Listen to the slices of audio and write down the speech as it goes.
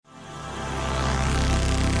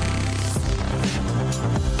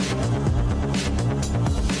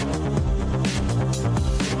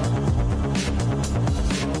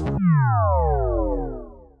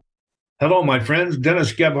Hello, my friends.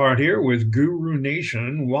 Dennis Gebhardt here with Guru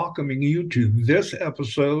Nation, welcoming you to this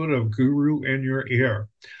episode of Guru in Your Ear.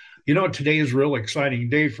 Today is a real exciting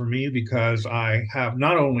day for me because I have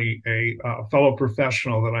not only a fellow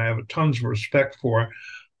professional that I have tons of respect for,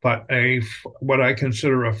 but what I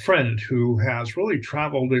consider a friend who has really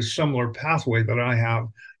traveled a similar pathway that I have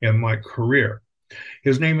in my career.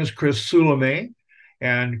 His name is Chris Sulimay,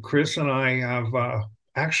 and Chris and I have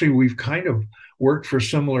actually we've kind of worked for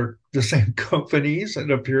the same companies at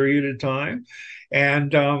a period of time,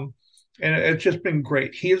 and it's just been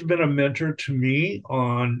great. He has been a mentor to me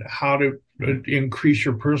on how to increase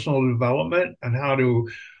your personal development and how to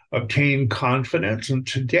obtain confidence. And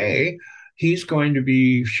today, he's going to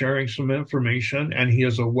be sharing some information, and he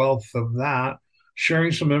has a wealth of that,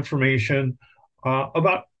 sharing some information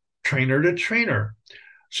about trainer to trainer.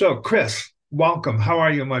 So, Chris, welcome. How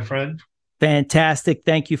are you, my friend? Fantastic.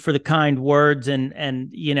 Thank you for the kind words.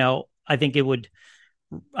 I think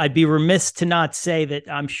I'd be remiss to not say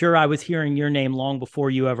that I'm sure I was hearing your name long before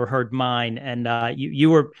you ever heard mine. And you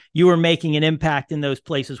were making an impact in those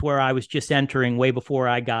places where I was just entering way before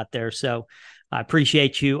I got there. So I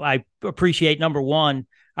appreciate you. I appreciate, number one,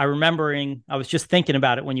 I was just thinking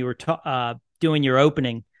about it when you were doing your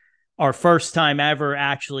opening, our first time ever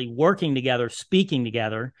actually working together, speaking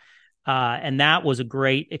together. And that was a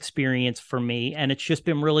great experience for me. And it's just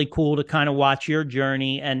been really cool to kind of watch your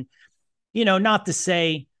journey. And, not to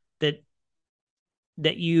say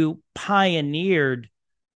that you pioneered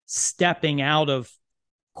stepping out of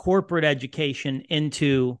corporate education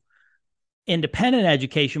into independent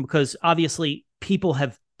education, because obviously people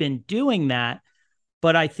have been doing that.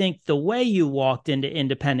 But I think the way you walked into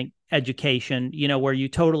independent education, where you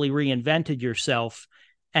totally reinvented yourself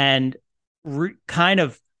and kind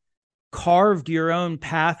of carved your own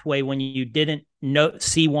pathway when you didn't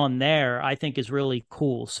see one there, I think is really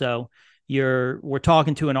cool. So we're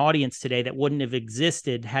talking to an audience today that wouldn't have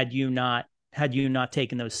existed had you not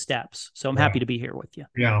taken those steps. So I'm Wow. happy to be here with you.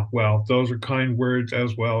 Yeah, well, those are kind words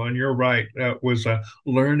as well. And you're right. That was a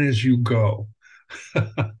learn as you go.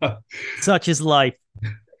 Such is life.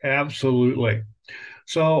 Absolutely.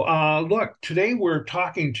 So, look, today we're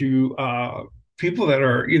talking to people that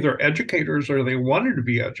are either educators or they wanted to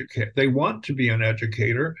be educated. They want to be an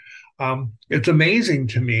educator. It's amazing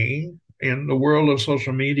to me in the world of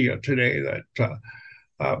social media today that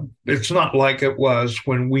it's not like it was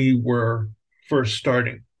when we were first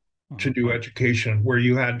starting to do education, where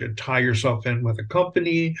you had to tie yourself in with a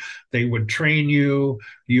company, they would train you,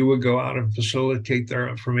 you would go out and facilitate their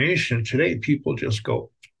information. Today, people just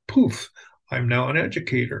go, poof, I'm now an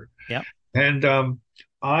educator. Yeah. And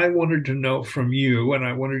I wanted to know from you, and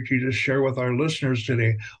I wanted you to share with our listeners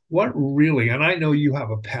today what really, and I know you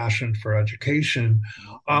have a passion for education.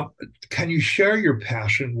 Can you share your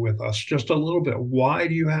passion with us just a little bit? Why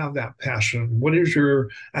do you have that passion? What is your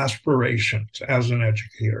aspirations as an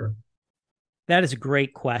educator? That is a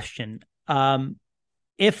great question.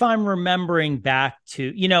 If I'm remembering back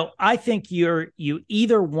to, I think you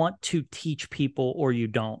either want to teach people or you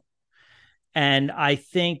don't. And I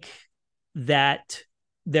think that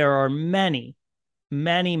there are many,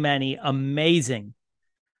 many, many amazing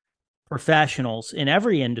professionals in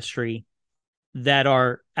every industry that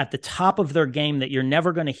are at the top of their game that you're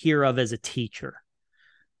never going to hear of as a teacher,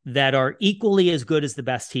 that are equally as good as the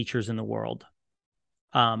best teachers in the world.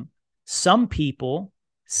 Some people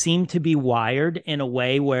seem to be wired in a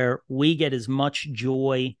way where we get as much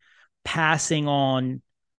joy passing on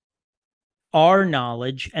our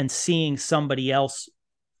knowledge and seeing somebody else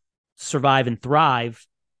survive and thrive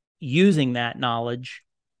using that knowledge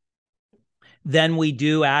than we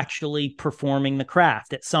do actually performing the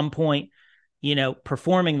craft. At some point,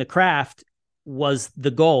 performing the craft was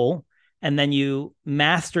the goal. And then you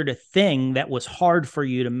mastered a thing that was hard for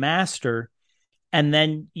you to master. And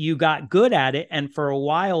then you got good at it. And for a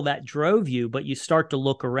while that drove you, but you start to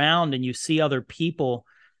look around and you see other people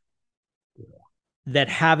that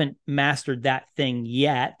haven't mastered that thing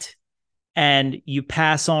yet. And you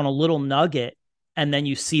pass on a little nugget and then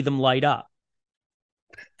you see them light up.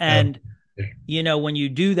 And, when you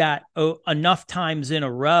do that enough times in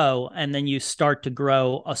a row, and then you start to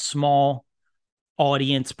grow a small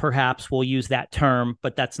audience, perhaps we'll use that term,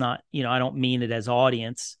 but that's not, I don't mean it as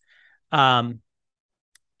audience. And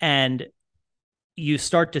you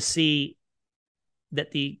start to see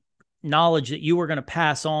that the knowledge that you were going to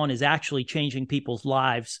pass on is actually changing people's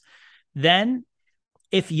lives. Then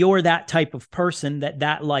if you're that type of person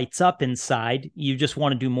that lights up inside, you just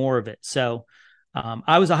want to do more of it. So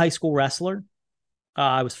I was a high school wrestler.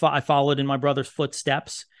 I followed in my brother's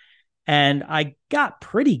footsteps, and I got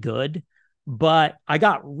pretty good, but I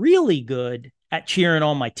got really good at cheering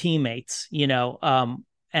on my teammates,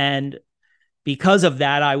 and because of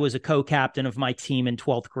that, I was a co-captain of my team in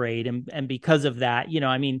 12th grade. And because of that,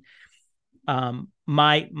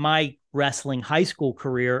 my wrestling high school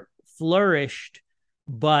career flourished,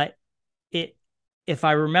 but it, if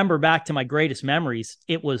I remember back to my greatest memories,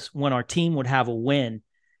 it was when our team would have a win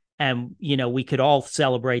and, we could all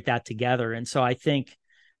celebrate that together. And so I think,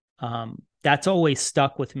 that's always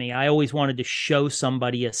stuck with me. I always wanted to show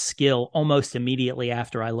somebody a skill almost immediately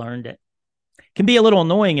after I learned it. Can be a little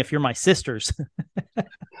annoying if you're my sisters.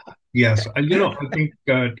 Yes, I think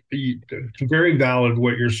it's very valid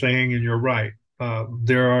what you're saying, and you're right.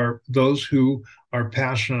 There are those who are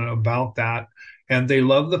passionate about that, and they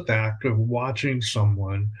love the fact of watching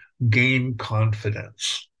someone gain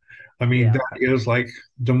confidence. I mean, Yeah, that is like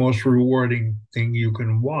the most rewarding thing you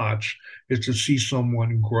can watch is to see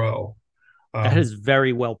someone grow. that Um, is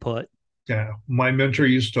very well put. yeah, my mentor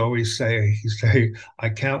used to always say, he say, "I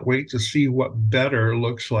can't wait to see what better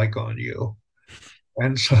looks like on you."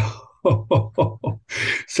 And so,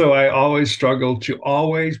 so I always struggled to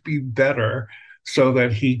always be better so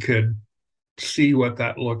that he could see what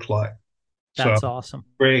that looked like. So That's awesome.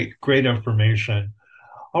 great, great information.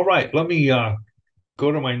 All right, let me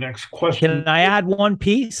go to my next question. Can I add one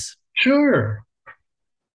piece? Sure.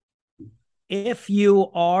 If you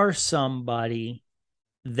are somebody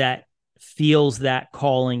that feels that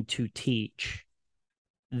calling to teach,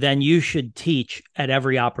 then you should teach at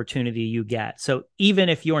every opportunity you get. So even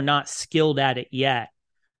if you're not skilled at it yet,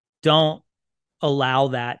 don't allow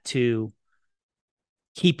that to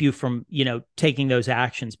keep you from, taking those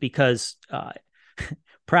actions, because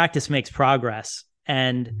practice makes progress.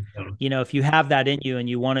 And if you have that in you and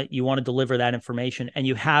you want to deliver that information and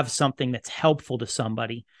you have something that's helpful to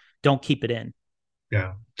somebody, don't keep it in.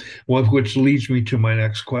 Yeah. Well, which leads me to my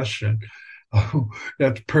next question. Oh,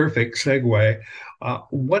 that's perfect segue.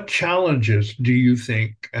 What challenges do you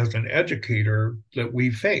think, as an educator, that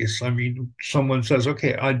we face? I mean, someone says,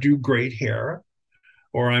 "Okay, I do great here,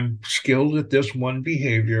 or I'm skilled at this one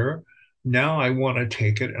behavior. Now I want to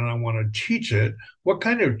take it and I want to teach it." What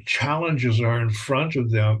kind of challenges are in front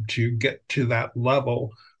of them to get to that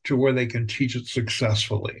level to where they can teach it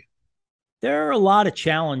successfully? There are a lot of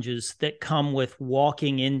challenges that come with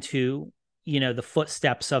walking into, the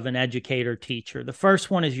footsteps of an educator teacher. The first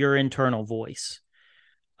one is your internal voice.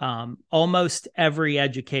 Almost every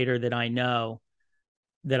educator that I know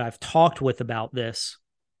that I've talked with about this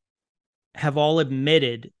have all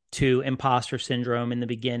admitted to imposter syndrome in the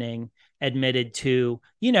beginning, admitted to,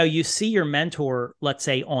 you see your mentor, let's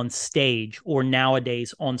say on stage or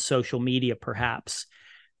nowadays on social media, perhaps.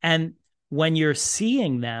 And when you're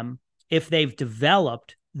seeing them, if they've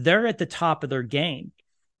developed, they're at the top of their game.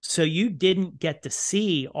 So you didn't get to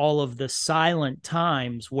see all of the silent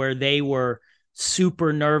times where they were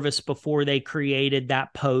super nervous before they created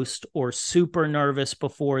that post or super nervous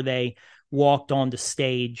before they walked onto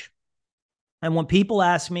stage. And when people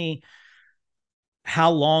ask me how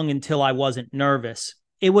long until I wasn't nervous,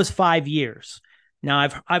 it was 5 years. Now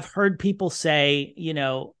I've heard people say,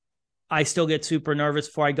 I still get super nervous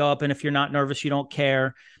before I go up, and if you're not nervous, you don't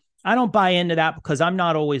care. I don't buy into that because I'm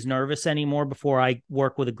not always nervous anymore before I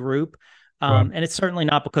work with a group. Right. And it's certainly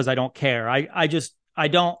not because I don't care. I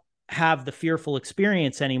don't have the fearful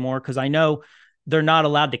experience anymore because I know they're not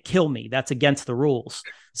allowed to kill me. That's against the rules.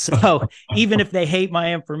 So even if they hate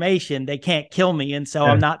my information, they can't kill me. And so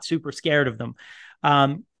I'm not super scared of them.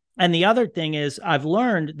 And the other thing is, I've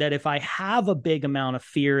learned that if I have a big amount of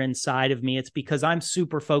fear inside of me, it's because I'm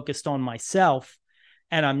super focused on myself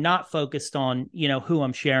and I'm not focused on, who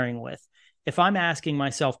I'm sharing with. If I'm asking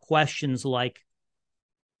myself questions like,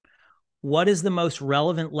 what is the most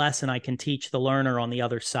relevant lesson I can teach the learner on the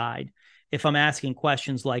other side? If I'm asking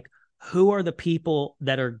questions like, who are the people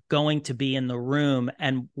that are going to be in the room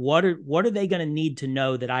and what are they going to need to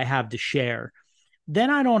know that I have to share? Then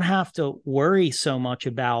I don't have to worry so much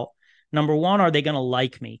about, number one, are they going to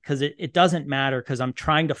like me? Because it doesn't matter, because I'm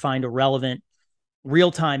trying to find a relevant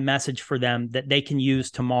real-time message for them that they can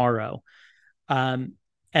use tomorrow. And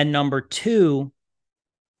number two,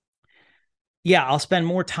 yeah, I'll spend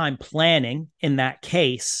more time planning in that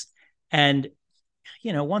case. And,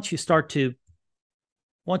 once you start to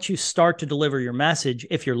deliver your message,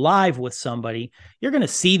 if you're live with somebody, you're going to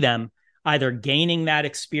see them either gaining that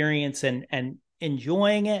experience and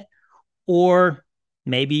enjoying it, or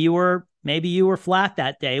maybe you were flat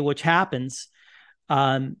that day, which happens.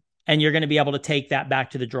 And you're going to be able to take that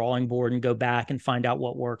back to the drawing board and go back and find out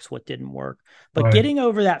what works, what didn't work. But Right. getting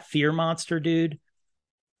over that fear monster, dude,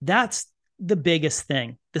 that's the biggest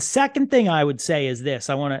thing. The second thing I would say is this.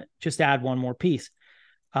 I want to just add one more piece.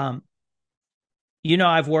 Um,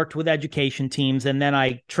 I've worked with education teams, and then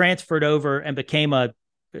I transferred over and became a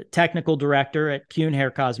technical director at Kuhn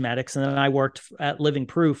Hair Cosmetics. And then I worked at Living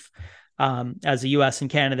Proof as a US and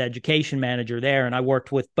Canada education manager there. And I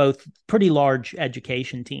worked with both pretty large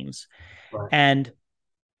education teams. Right. And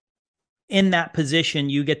in that position,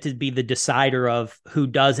 you get to be the decider of who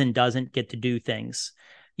does and doesn't get to do things,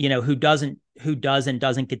 who does and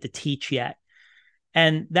doesn't get to teach yet.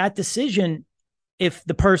 And that decision, if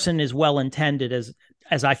the person is well intended,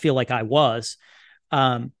 as I feel like I was,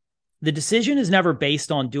 the decision is never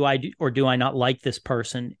based on do I not like this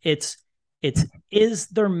person. It's is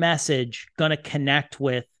their message going to connect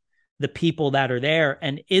with the people that are there,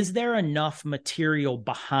 and is there enough material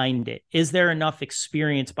behind it? Is there enough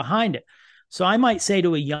experience behind it? So I might say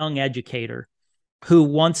to a young educator who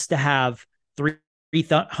wants to have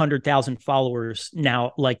 300,000 followers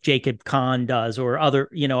now, like Jacob Kahn does, or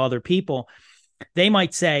other people, they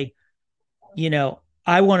might say,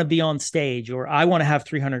 I want to be on stage, or I want to have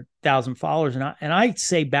 300,000 followers. And I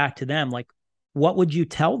say back to them, like, what would you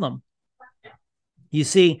tell them? You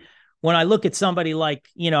see, when I look at somebody like,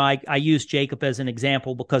 I use Jacob as an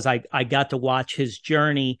example because I got to watch his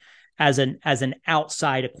journey as an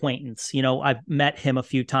outside acquaintance. I've met him a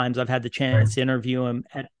few times. I've had the chance to interview him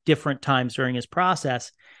at different times during his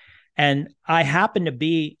process. And I happened to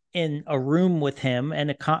be in a room with him and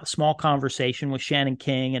a small conversation with Shannon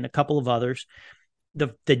King and a couple of others the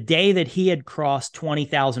day that he had crossed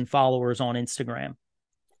 20,000 followers on Instagram.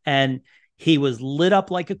 And he was lit up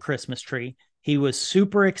like a Christmas tree. He was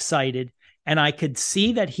super excited. And I could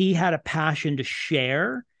see that he had a passion to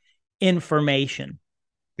share information.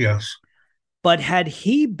 Yes. But had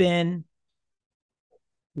he had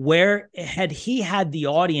the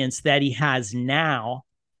audience that he has now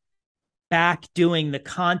back doing the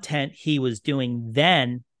content he was doing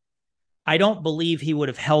then, I don't believe he would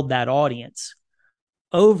have held that audience.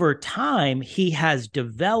 Over time, he has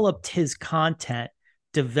developed his content,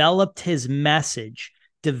 developed his message,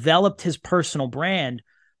 developed his personal brand.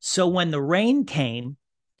 So when the rain came,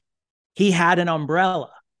 he had an umbrella.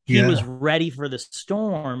 He was ready for the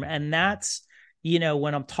storm. And that's,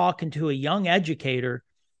 when I'm talking to a young educator,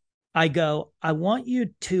 I go, I want you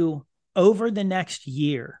to, over the next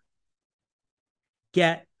year,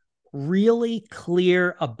 get really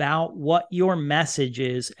clear about what your message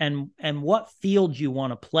is and what field you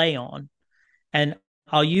want to play on. And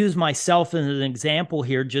I'll use myself as an example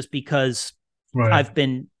here just because I've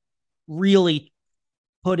been really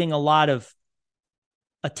putting a lot of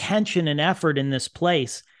attention and effort in this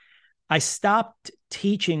place. I stopped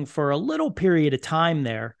teaching for a little period of time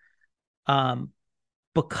there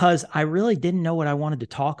because I really didn't know what I wanted to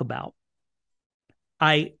talk about.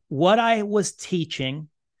 What I was teaching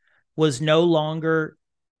was no longer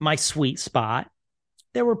my sweet spot.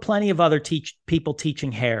 There were plenty of other people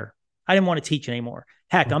teaching hair. I didn't want to teach anymore.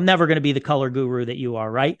 Heck, I'm never going to be the color guru that you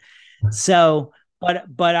are, right? So,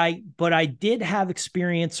 but I did have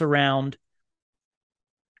experience around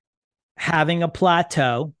having a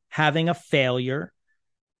plateau, having a failure,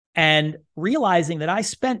 and realizing that I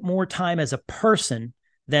spent more time as a person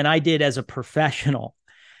than I did as a professional.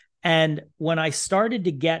 And when I started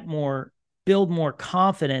to build more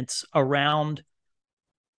confidence around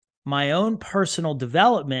my own personal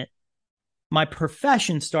development, my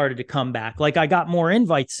profession started to come back. Like I got more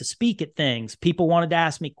invites to speak at things. People wanted to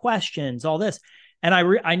ask me questions, all this. And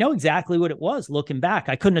I know exactly what it was looking back.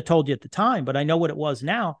 I couldn't have told you at the time, but I know what it was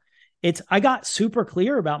now. I got super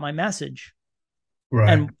clear about my message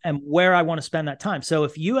and where I want to spend that time. So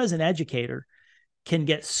if you as an educator can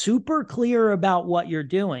get super clear about what you're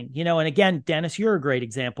doing, and again, Dennis, you're a great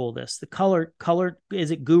example of this. The color,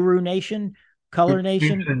 is it Guru Nation? Color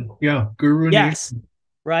Nation? Yeah, Guru Nation. Yes,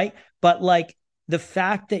 right? But like the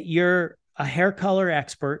fact that you're a hair color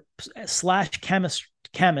expert /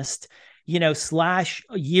 chemist,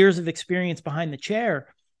 / years of experience behind the chair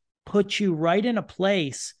puts you right in a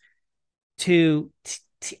place to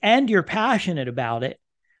and you're passionate about it,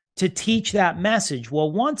 to teach that message.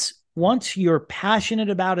 Well, once you're passionate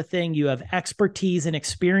about a thing, you have expertise and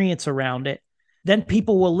experience around it, then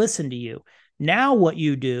people will listen to you. Now what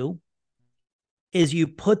you do is you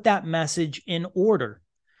put that message in order.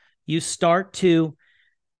 You start to,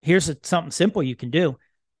 here's something simple you can do.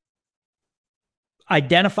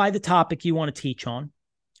 Identify the topic you want to teach on,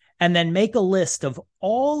 and then make a list of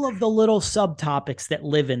all of the little subtopics that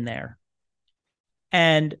live in there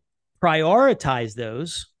and prioritize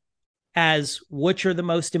those as which are the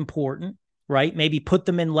most important, right? Maybe put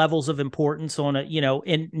them in levels of importance on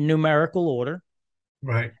in numerical order.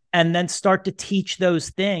 Right. and then start to teach those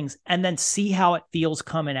things and then see how it feels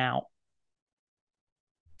coming out.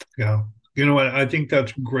 Yeah. You know what? I think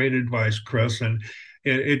that's great advice, Chris. And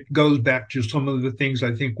it goes back to some of the things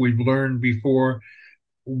I think we've learned before.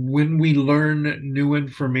 When we learn new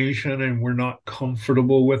information and we're not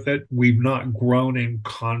comfortable with it, we've not grown in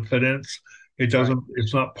confidence. That's right.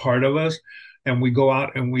 It's not part of us. And we go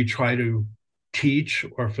out and we try to teach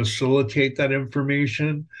or facilitate that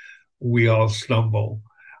information, we all stumble.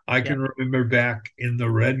 I can Yep. remember back in the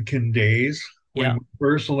Redkin days when we Yep.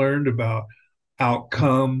 first learned about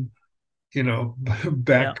outcome,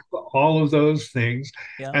 back Yep. all of those things,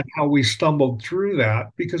 Yep. and how we stumbled through that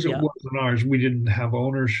because it Yep. wasn't ours. We didn't have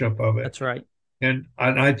ownership of it. That's right. And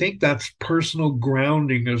I think that's personal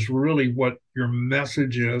grounding is really what your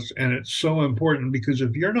message is. And it's so important because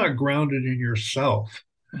if you're not grounded in yourself,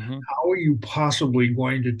 Mm-hmm. how are you possibly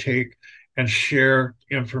going to take and share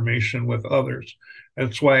information with others?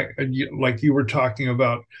 That's why, like you were talking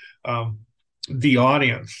about um, the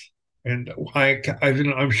audience. And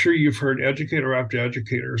I'm sure you've heard educator after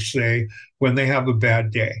educator say when they have a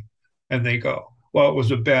bad day and they go, well, it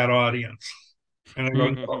was a bad audience. And I go,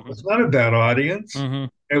 no, Mm-hmm. it's not a bad audience. Mm-hmm.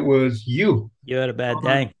 It was you. You had a bad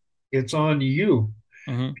day. It's on you.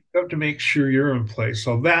 Mm-hmm. You have to make sure you're in place.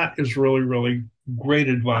 So that is really, really great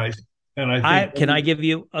advice. And I think, I can I give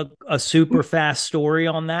you a super fast story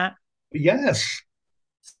on that? yes,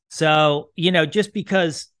 So, just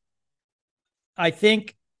because I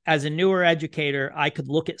think as a newer educator, I could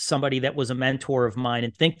look at somebody that was a mentor of mine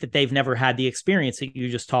and think that they've never had the experience that you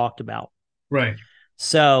just talked about. right.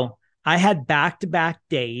 So I had back-to-back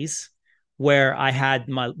days where I had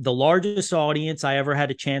the largest audience I ever had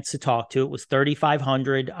a chance to talk to. It was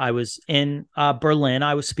 3,500. I was in Berlin.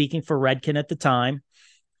 I was speaking for Redken at the time,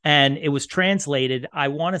 and it was translated, I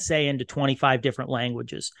want to say, into 25 different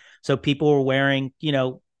languages. So people were wearing,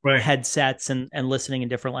 Right. headsets and listening in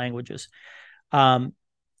different languages. Um,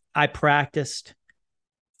 I practiced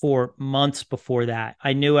for months before that.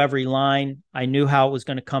 I knew every line, I knew how it was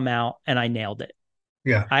going to come out, and I nailed it.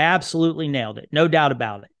 Yeah. I absolutely nailed it. No doubt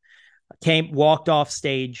about it. Walked off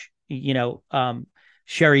stage,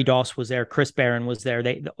 Sherry Doss was there, Chris Barron was there.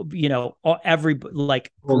 They, every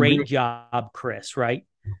like Well, great job, Chris, right?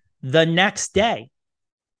 The next day,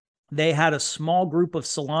 they had a small group of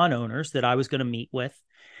salon owners that I was going to meet with.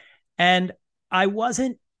 And I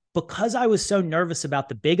wasn't, because I was so nervous about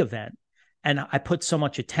the big event and I put so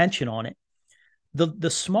much attention on it, the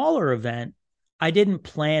smaller event, I didn't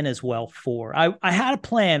plan as well for. I had a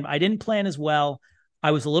plan, I didn't plan as well. I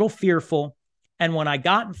was a little fearful. And when I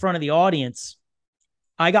got in front of the audience,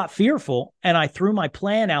 I got fearful and I threw my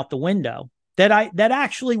plan out the window that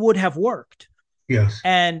actually would have worked. yes.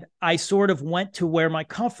 And I sort of went to where my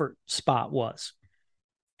comfort spot was.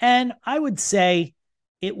 And I would say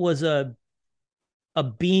it was a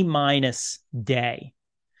B minus day.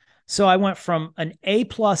 So I went from an A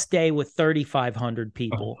plus day with 3,500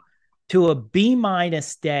 people to a B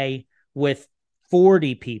minus day with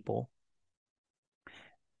 40 people.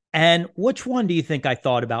 And which one do you think I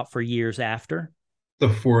thought about for years after? The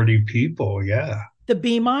 40 people. Yeah. The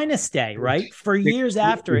B minus day, right? For years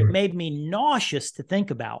after, it made me nauseous to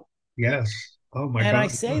think about. Yes. Oh my And I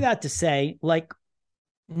God. say that to say, like,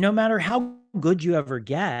 no matter how good you ever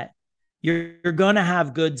get, you're going to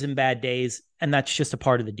have goods and bad days. And that's just a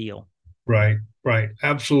part of the deal. Right. Right.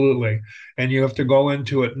 Absolutely. And you have to go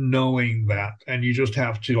into it knowing that, and you just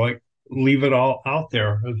have to like leave it all out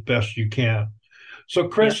there as best you can. So,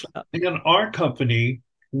 Yep. Chris, in our company,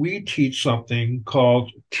 we teach something called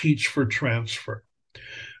Teach for Transfer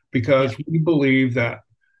because Yep. we believe that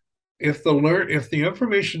if the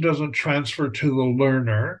information doesn't transfer to the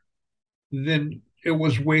learner, then it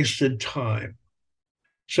was wasted time.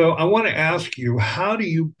 So I want to ask you, how do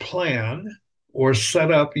you plan or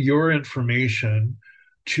set up your information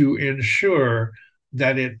to ensure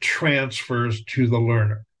that it transfers to the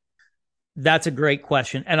learner? That's a great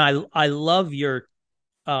question. And I love your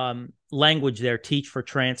language there, teach for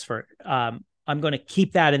transfer. I'm going to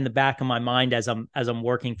keep that in the back of my mind as I'm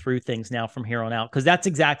working through things now from here on out, because that's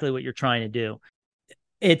exactly what you're trying to do.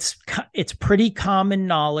 It's pretty common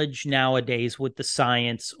knowledge nowadays with the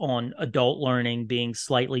science on adult learning being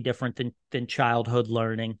slightly different than childhood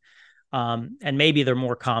learning, and maybe they're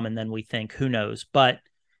more common than we think. Who knows? But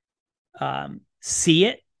see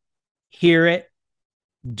it, hear it,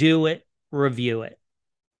 do it, review it.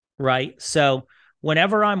 Right. So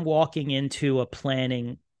whenever I'm walking into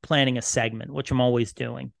planning a segment, which I'm always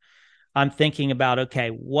doing, I'm thinking about, okay,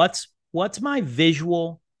 what's my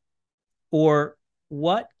visual, or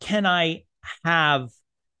what can I have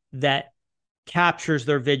that captures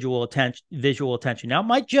their visual attention. Now, it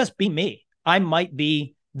might just be me. I might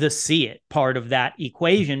be the see it part of that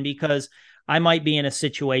equation because I might be in a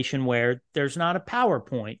situation where there's not a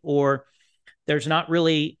PowerPoint, or there's not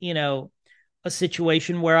really, a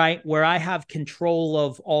situation where I have control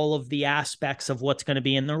of all of the aspects of what's going to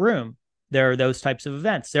be in the room. There are those types of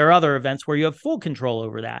events. There are other events where you have full control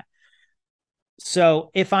over that.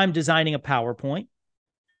 So if I'm designing a PowerPoint,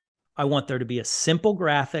 I want there to be a simple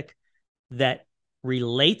graphic that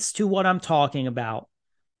relates to what I'm talking about,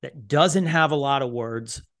 that doesn't have a lot of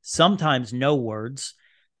words, sometimes no words,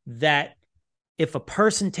 that if a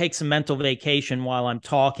person takes a mental vacation while I'm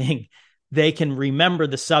talking, they can remember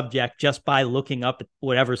the subject just by looking up at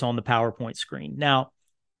whatever's on the PowerPoint screen. Now,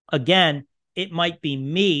 again, it might be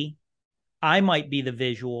me. I might be the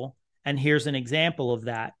visual. And here's an example of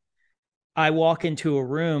that. I walk into a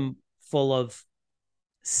room full of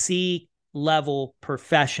C-level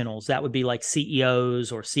professionals. That would be like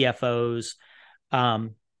CEOs or CFOs.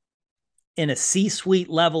 In a C-suite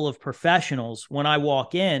level of professionals, when I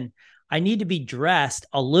walk in, I need to be dressed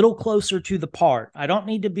a little closer to the part. I don't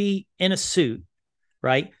need to be in a suit,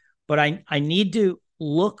 right? But I need to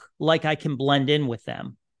look like I can blend in with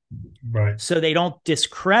them. Right. So they don't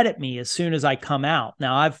discredit me as soon as I come out.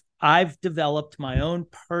 Now, I've developed my own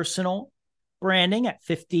personal branding at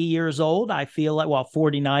 50 years old. I feel like, well,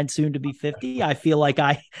 49, soon to be 50. I feel like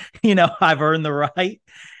I've earned the right.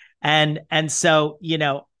 And so,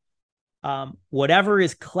 whatever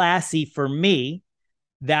is classy for me,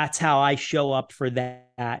 that's how I show up for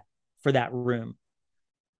that room.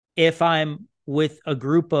 If I'm with a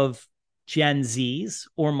group of Gen Zs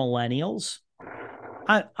or millennials,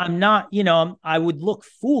 I'm not, I would look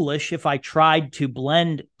foolish if I tried to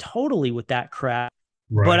blend totally with that crowd,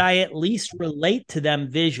 but Right. I at least relate to them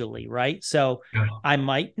visually, right? So Yeah. I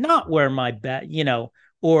might not wear my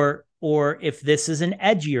or if this is an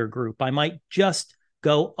edgier group, I might just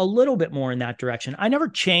go a little bit more in that direction. I never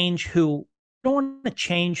change don't want to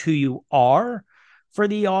change who you are for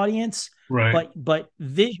the audience, Right. but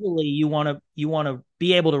visually you want to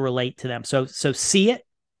be able to relate to them. So see it,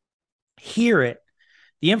 hear it.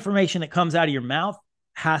 The information that comes out of your mouth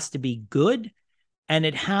has to be good, and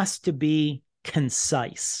it has to be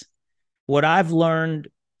concise. What I've learned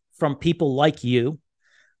from people like you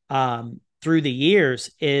through the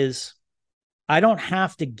years is I don't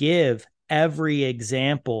have to give every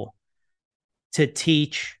example to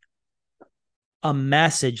teach a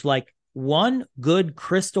message. Like one good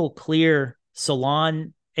crystal clear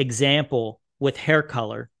salon example with hair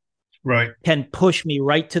color Right. can push me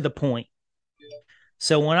right to the point.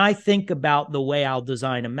 So when I think about the way I'll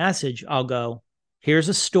design a message, I'll go, here's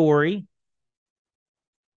a story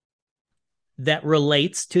that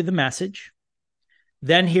relates to the message.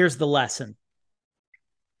 Then here's the lesson.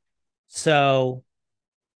 So,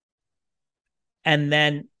 and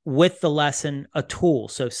then with the lesson, a tool.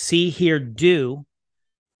 So see, hear, do.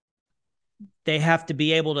 They have to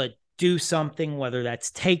be able to do something, whether that's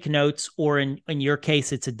take notes or in your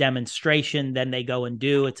case, it's a demonstration. Then they go and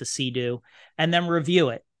do, it's a see do, and then review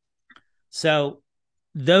it. So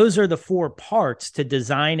those are the 4 parts to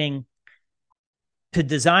designing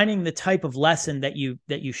the type of lesson that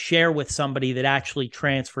you share with somebody that actually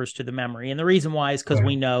transfers to the memory. And the reason why is because Right.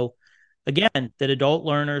 we know, again, that adult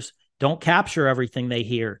learners don't capture everything they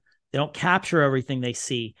hear. They don't capture everything they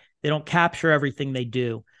see. They don't capture everything they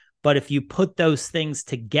do. But if you put those things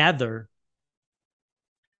together,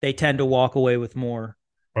 they tend to walk away with more.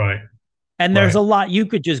 Right. And there's Right. a lot. You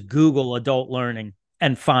could just Google adult learning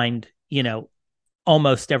and find,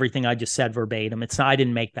 almost everything I just said verbatim. I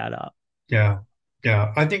didn't make that up. Yeah.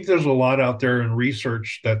 Yeah. I think there's a lot out there in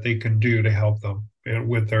research that they can do to help them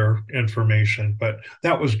with their information. But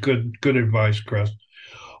that was good advice, Chris.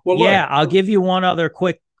 Well, look. Yeah, I'll give you one other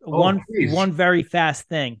quick Oh, one please. one very fast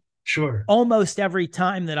thing. Sure. Almost every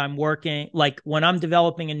time that I'm working, like when I'm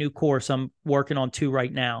developing a new course, I'm working on 2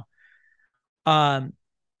 right now. Um,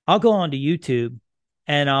 I'll go onto YouTube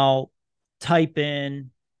and I'll type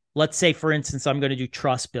in, let's say, for instance, I'm going to do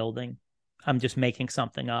trust building. I'm just making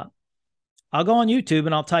something up. I'll go on YouTube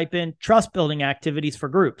and I'll type in trust building activities for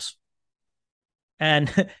groups.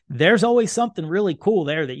 And there's always something really cool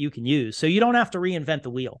there that you can use. So you don't have to reinvent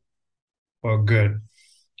the wheel. Well, good.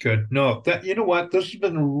 Good. No, that you know what? This has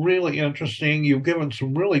been really interesting. You've given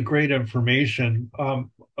some really great information.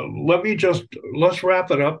 Let's wrap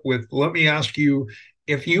it up with let me ask you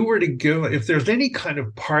if you were to give if there's any kind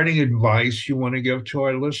of parting advice you want to give to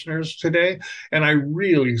our listeners today, and I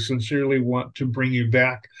really sincerely want to bring you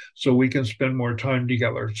back so we can spend more time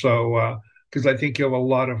together. So because I think you have a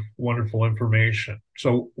lot of wonderful information.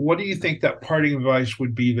 So, what do you think that parting advice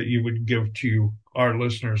would be that you would give to our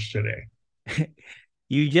listeners today?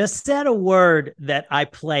 You just said a word that I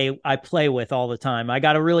play with all the time. I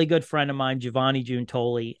got a really good friend of mine, Giovanni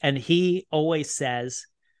Giuntoli, and he always says,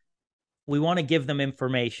 we want to give them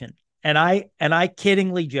information. And I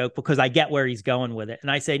kiddingly joke because I get where he's going with it.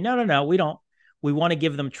 And I say, no, we don't. We want to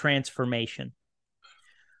give them transformation.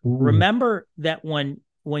 Ooh, Remember that when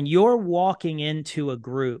you're walking into a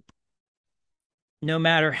group, no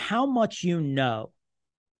matter how much you know,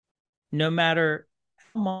 no matter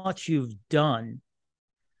how much you've done,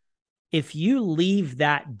 if you leave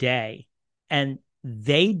that day and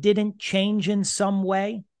they didn't change in some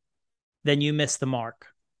way, then you miss the mark.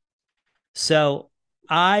 So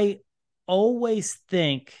I always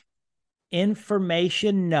think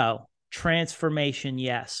information, no, transformation,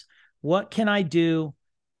 yes. What can I do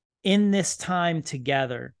in this time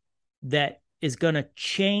together that is going to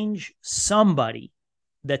change somebody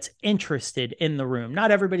that's interested in the room?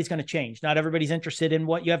 Not everybody's going to change. Not everybody's interested in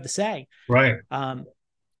what you have to say. right.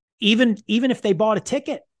 Even if they bought a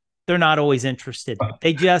ticket, they're not always interested.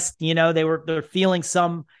 They just, they're feeling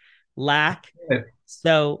some lack.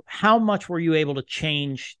 So how much were you able to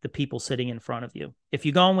change the people sitting in front of you? If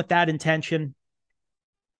you go in with that intention,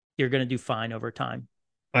 you're going to do fine over time.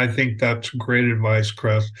 I think that's great advice,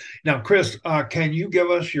 Chris. Now, Chris, can you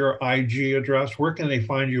give us your IG address? Where can they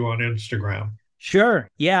find you on Instagram? Sure.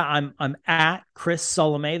 Yeah, I'm at Chris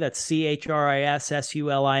Sulimay. That's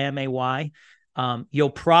ChrisSulimay. You'll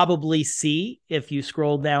probably see if you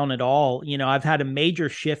scroll down at all. I've had a major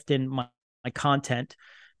shift in my content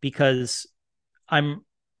because I'm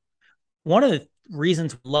one of the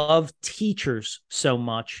reasons I love teachers so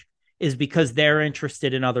much is because they're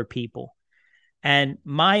interested in other people. And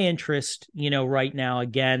my interest, right now,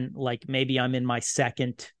 again, like maybe I'm in my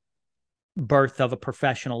second birth of a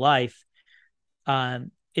professional life,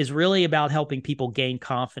 is really about helping people gain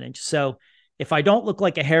confidence. So if I don't look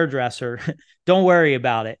like a hairdresser, don't worry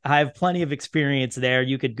about it. I have plenty of experience there.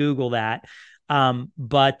 You could Google that.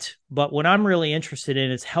 But what I'm really interested in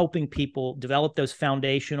is helping people develop those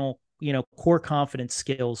foundational, core confidence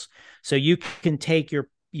skills. So you can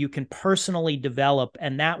personally develop,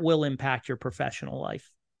 and that will impact your professional life.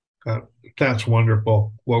 Uh, that's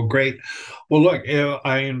wonderful. Well, great. Well, look,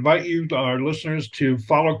 I invite you, our listeners, to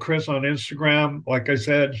follow Chris on Instagram. Like I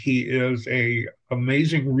said, he is a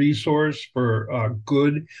amazing resource for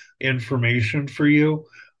good information for you,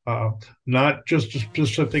 not just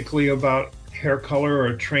specifically about hair color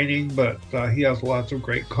or training, but he has lots of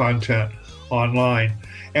great content online.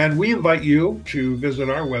 And we invite you to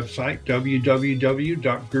visit our website,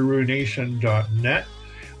 www.gurunation.net.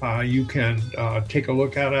 You can take a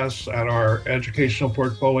look at us, at our educational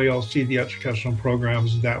portfolio, see the educational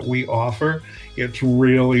programs that we offer. It's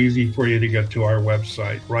real easy for you to get to our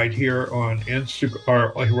website right here on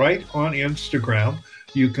Instagram.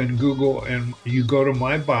 You can Google and you go to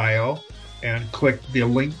my bio and click the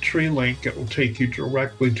Linktree link. It will take you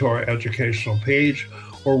directly to our educational page,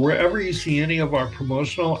 or wherever you see any of our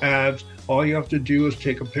promotional ads. All you have to do is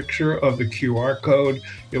take a picture of the QR code.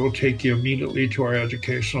 It will take you immediately to our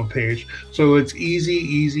educational page. So it's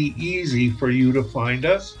easy for you to find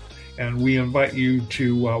us. And we invite you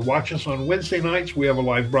to watch us on Wednesday nights. We have a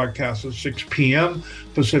live broadcast at 6 p.m.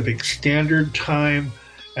 Pacific Standard Time.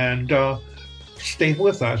 And stay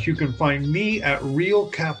with us. You can find me at Real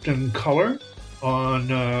Captain Color on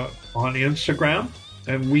Instagram.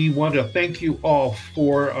 And we want to thank you all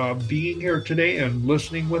for being here today and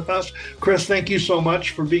listening with us. Chris, thank you so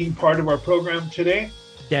much for being part of our program today.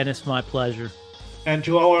 Dennis, my pleasure. And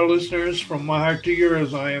to all our listeners, from my heart to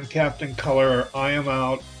yours, I am Captain Color. I am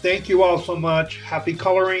out. Thank you all so much. Happy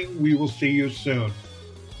coloring. We will see you soon.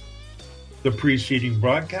 The preceding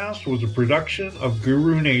broadcast was a production of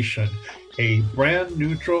Guru Nation, a brand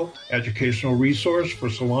neutral educational resource for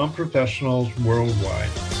salon professionals worldwide.